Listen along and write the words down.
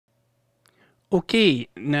Okay,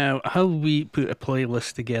 now how we put a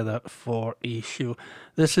playlist together for a show.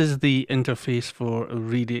 This is the interface for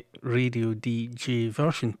Radio DJ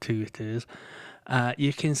version 2 it is.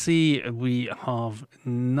 You can see we have a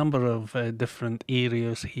number of different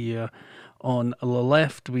areas here. On the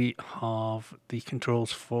left we have the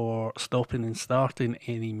controls for stopping and starting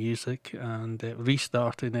any music and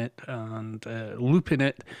restarting it and looping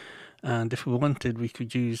it. And if we wanted, we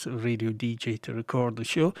could use Radio DJ to record the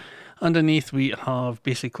show. Underneath, we have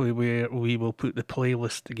basically where we will put the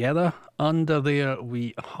playlist together. Under there,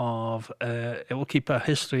 we have, it will keep a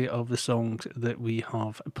history of the songs that we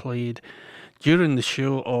have played during the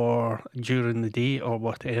show or during the day or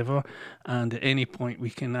whatever. And at any point, we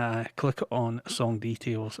can click on song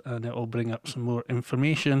details and it will bring up some more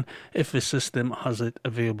information if the system has it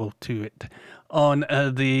available to it. On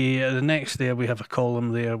the next there, we have a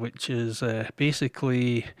column there, which is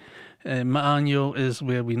basically manual is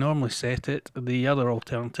where we normally set it. The other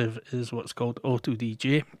alternative is what's called Auto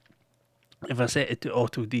DJ. If I set it to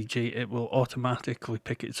Auto DJ, it will automatically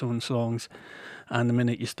pick its own songs, and the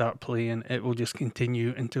minute you start playing, it will just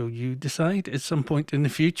continue until you decide at some point in the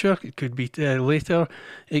future. It could be later,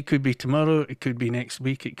 it could be tomorrow, it could be next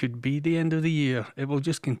week, it could be the end of the year. It will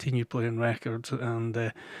just continue playing records, and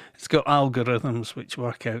it's got algorithms which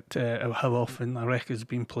work out how often a record's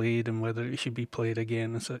been played and whether it should be played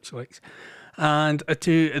again and such like. And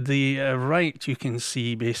to the right, you can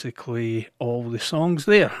see basically all the songs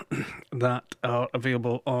there that are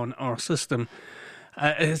available on our system.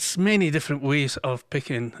 It's many different ways of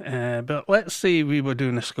picking, but let's say we were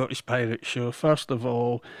doing a Scottish Pirate show. First of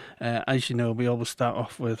all, as you know, we always start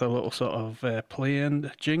off with a little sort of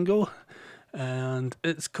playing jingle, and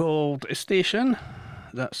it's called a Station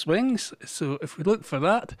That Swings. So if we look for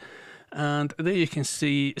that, and there you can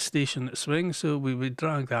see Station That Swings, so we would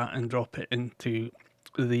drag that and drop it into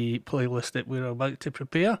the playlist that we're about to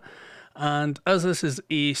prepare. And as this is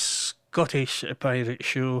a Scottish pirate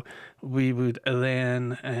show, we would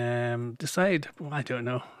then decide, well, I don't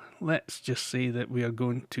know, let's just say that we are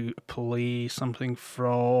going to play something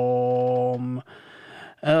from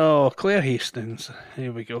Claire Hastings.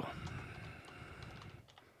 Here we go.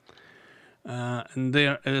 And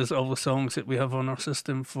there is all the songs that we have on our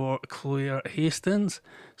system for Claire Hastings.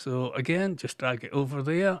 So again, just drag it over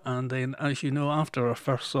there, and then as you know, after our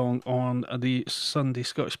first song on the Sunday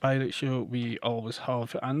Scottish Pirate Show, we always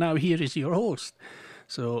have, and now here is your host.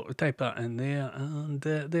 So type that in there, and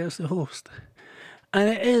there's the host. And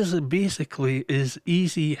it is basically as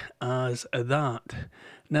easy as that.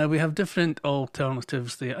 Now we have different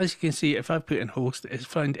alternatives there. As you can see, if I put in host, it's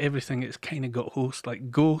found everything it's kind of got host, like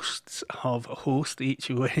ghosts have host,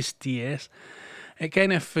 HOSTS. It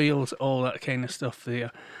kind of feels all that kind of stuff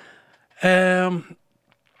there.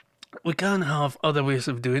 We can have other ways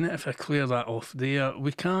of doing it. If I clear that off there,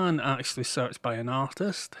 we can actually search by an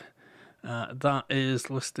artist. That is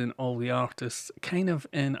listing all the artists kind of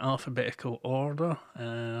in alphabetical order.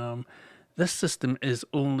 This system is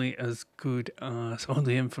only as good as all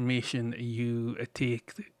the information you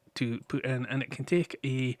take to put in, and it can take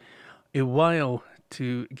a while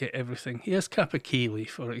to get everything. Here's Capercaillie,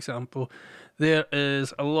 for example. There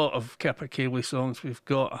is a lot of Capercaillie songs. We've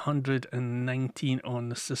got 119 on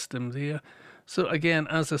the system there. So again,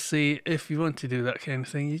 as I say, if you want to do that kind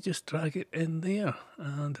of thing, you just drag it in there,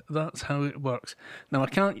 and that's how it works. Now, I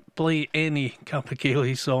can't play any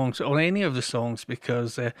Capercaillie songs or any of the songs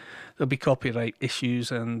because there'll be copyright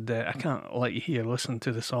issues, and I can't let you here listen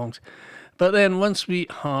to the songs. But then once we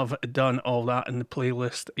have done all that in the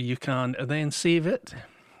playlist, you can then save it.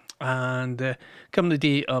 And come the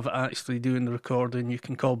day of actually doing the recording, you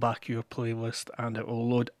can call back your playlist and it will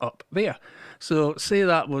load up there. So say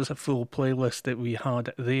that was a full playlist that we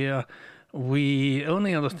had there. The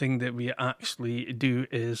only other thing that we actually do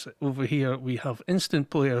is over here we have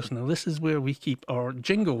instant players. Now this is where we keep our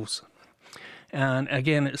jingles. And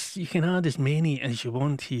again, you can add as many as you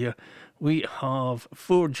want here. We have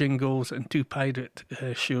 4 jingles and 2 pirate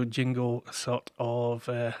show jingle sort of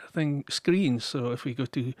screens. So if we go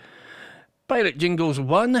to Pirate Jingles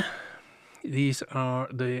 1, these are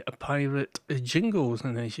the pirate jingles,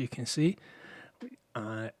 and as you can see,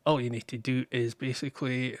 all you need to do is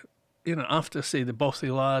basically, you know, after say the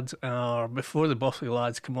Bothy Lads or before the Bothy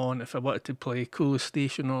Lads come on, if I wanted to play Coolest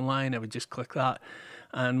Station Online, I would just click that,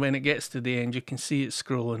 and when it gets to the end, you can see it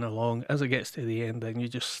scrolling along. As it gets to the end, then you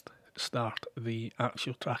just start the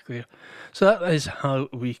actual track there. So that is how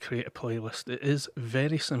we create a playlist. It is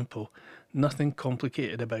very simple, nothing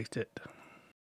complicated about it.